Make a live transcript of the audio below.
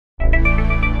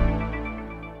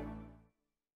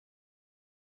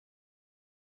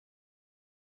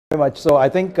very much. So I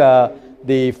think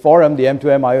the forum, the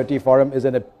M2M IoT forum, is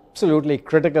an absolutely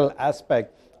critical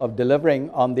aspect of delivering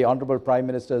on the Honorable Prime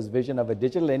Minister's vision of a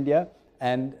digital India,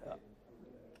 and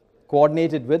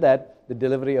coordinated with that, the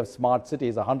delivery of smart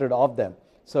cities, 100 of them.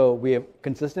 So we have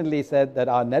consistently said that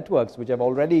our networks, which have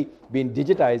already been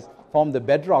digitized, form the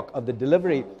bedrock of the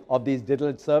delivery of these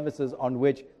digital services on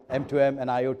which M2M and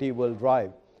IoT will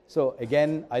drive. So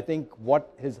again, I think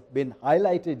what has been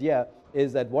highlighted here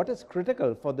is that what is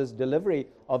critical for this delivery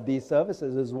of these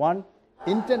services is, one,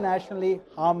 internationally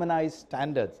harmonized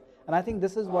standards. And I think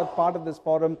this is what part of this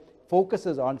forum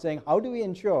focuses on, saying how do we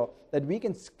ensure that we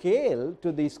can scale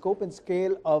to the scope and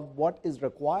scale of what is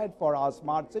required for our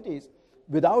smart cities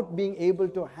without being able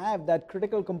to have that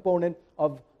critical component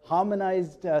of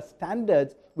harmonized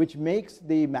standards, which makes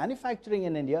the manufacturing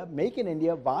in India, make in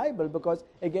India, viable, because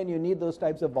again you need those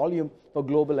types of volume for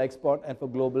global export and for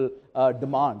global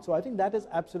demand. So I think that is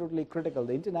absolutely critical,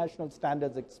 the international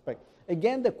standards expect.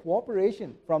 Again, the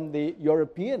cooperation from the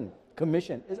European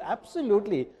Commission is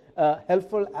absolutely a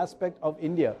helpful aspect of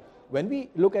India. When we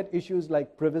look at issues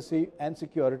like privacy and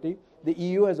security, the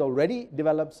EU has already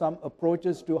developed some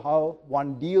approaches to how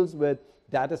one deals with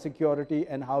data security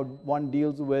and how one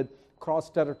deals with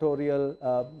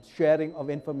cross-territorial sharing of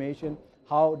information.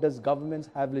 How does governments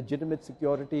have legitimate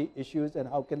security issues and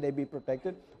how can they be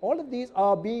protected? All of these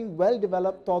are being well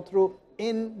developed, thought through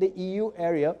in the EU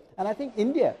area, and I think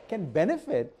India can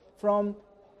benefit from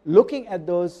looking at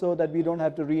those so that we don't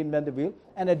have to reinvent the wheel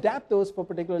and adapt those for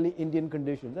particularly Indian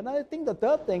conditions. And I think the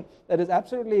third thing that is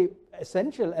absolutely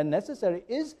essential and necessary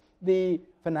is the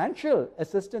financial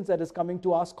assistance that is coming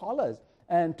to our scholars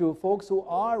and to folks who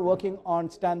are working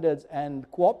on standards and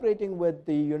cooperating with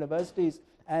the universities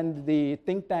and the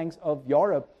think tanks of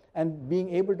Europe, and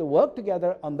being able to work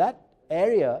together on that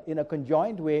area in a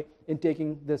conjoined way in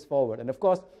taking this forward. And of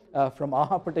course, from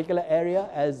our particular area,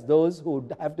 as those who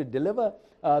have to deliver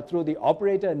through the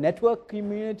operator network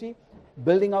community,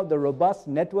 building out the robust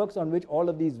networks on which all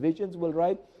of these visions will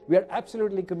ride, we are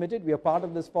absolutely committed. We are part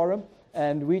of this forum,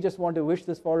 and we just want to wish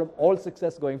this forum all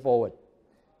success going forward.